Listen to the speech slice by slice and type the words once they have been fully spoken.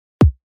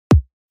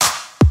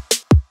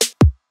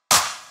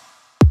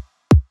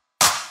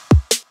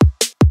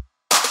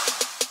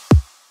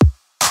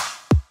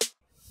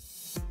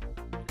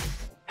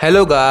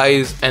Hello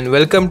guys and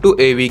welcome to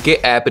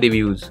AVK app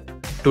reviews.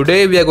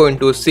 Today we are going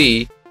to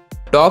see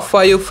top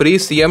 5 free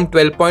CM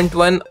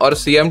 12.1 or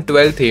CM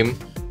 12 theme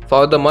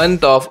for the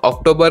month of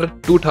October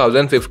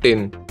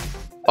 2015.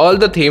 All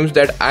the themes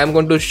that I am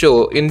going to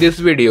show in this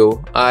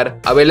video are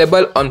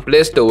available on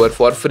Play Store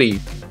for free.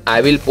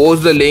 I will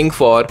post the link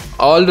for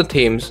all the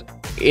themes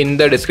in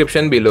the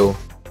description below.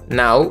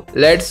 Now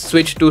let's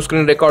switch to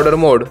screen recorder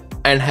mode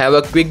and have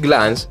a quick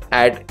glance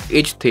at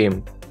each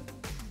theme.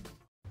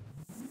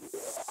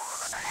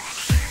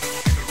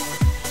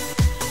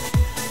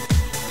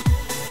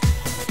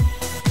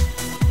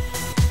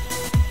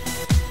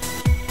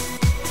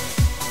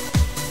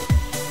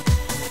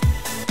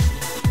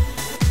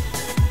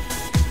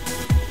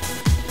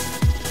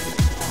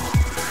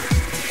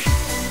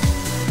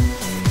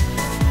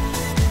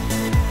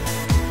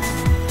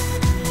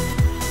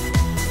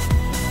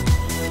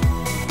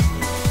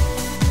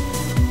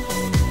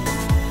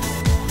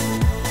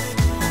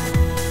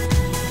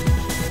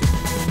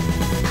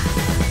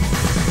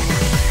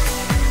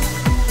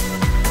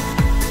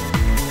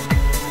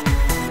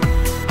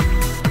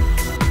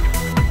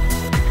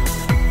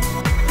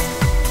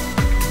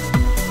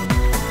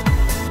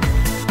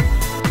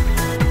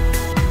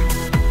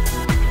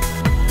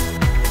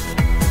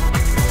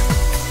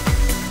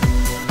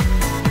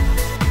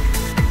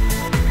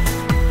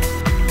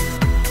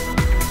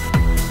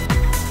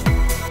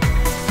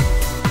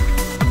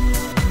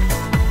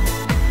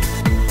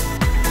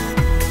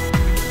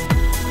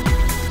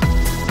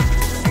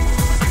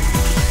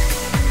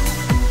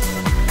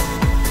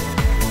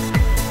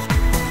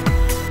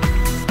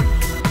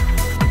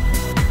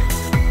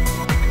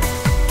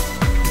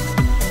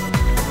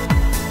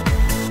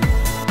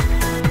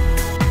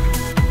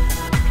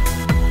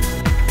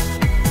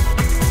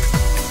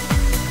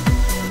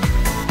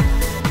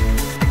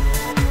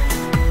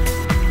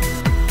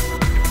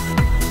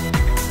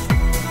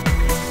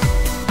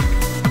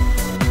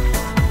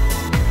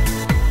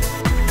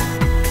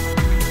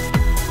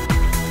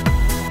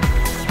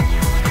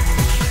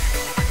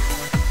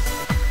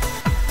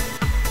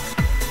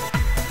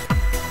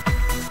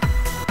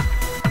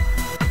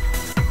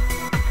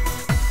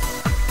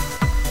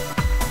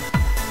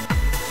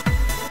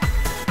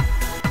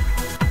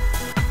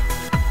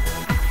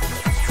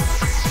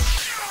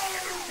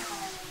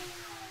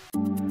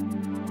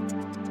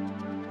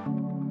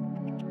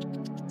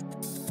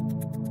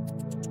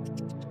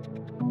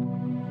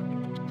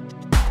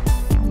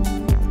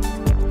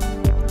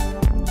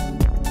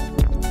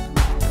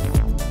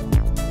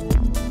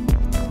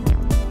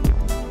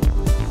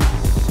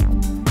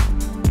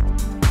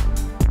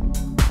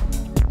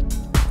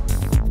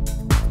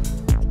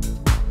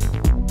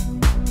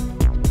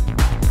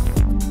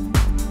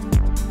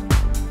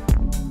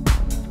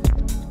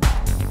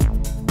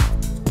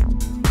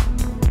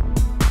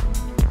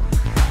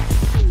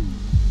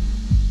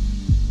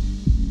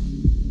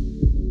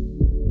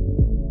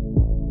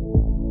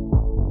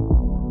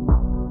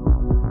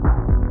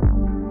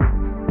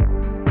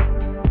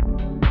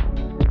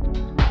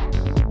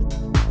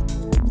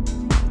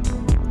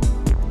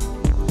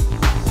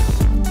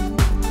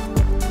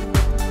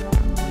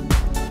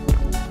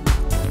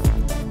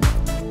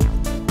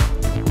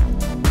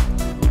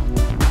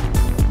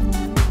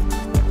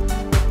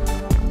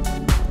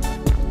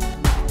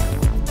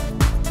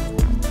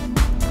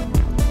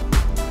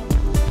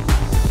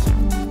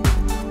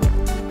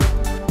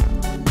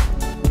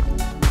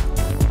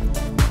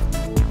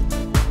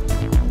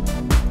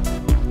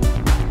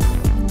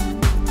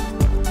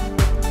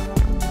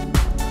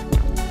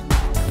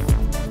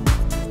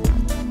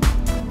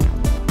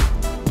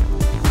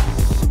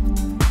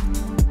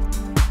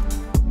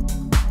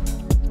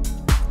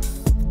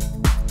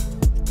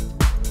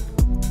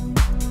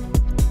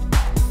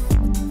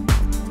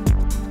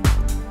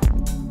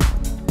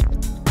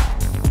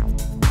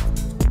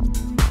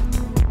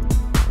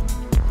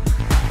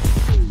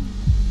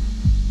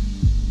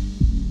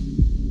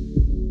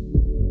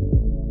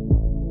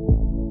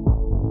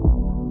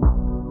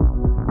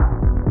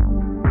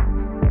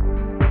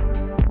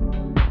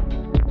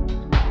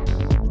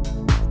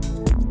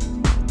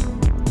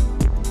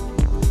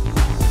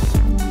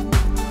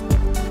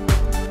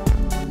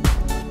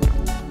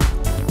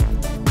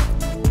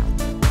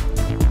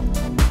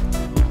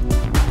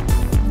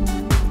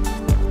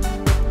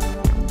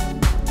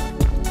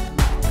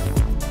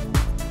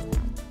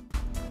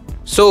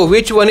 So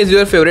which one is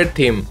your favorite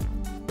theme?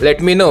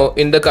 Let me know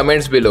in the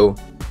comments below.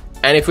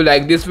 And if you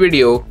like this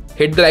video,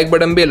 hit the like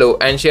button below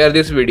and share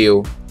this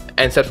video.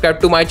 And subscribe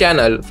to my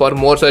channel for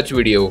more such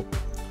video.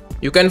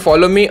 You can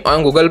follow me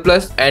on Google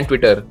Plus and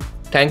Twitter.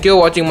 Thank you for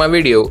watching my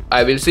video.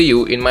 I will see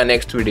you in my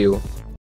next video.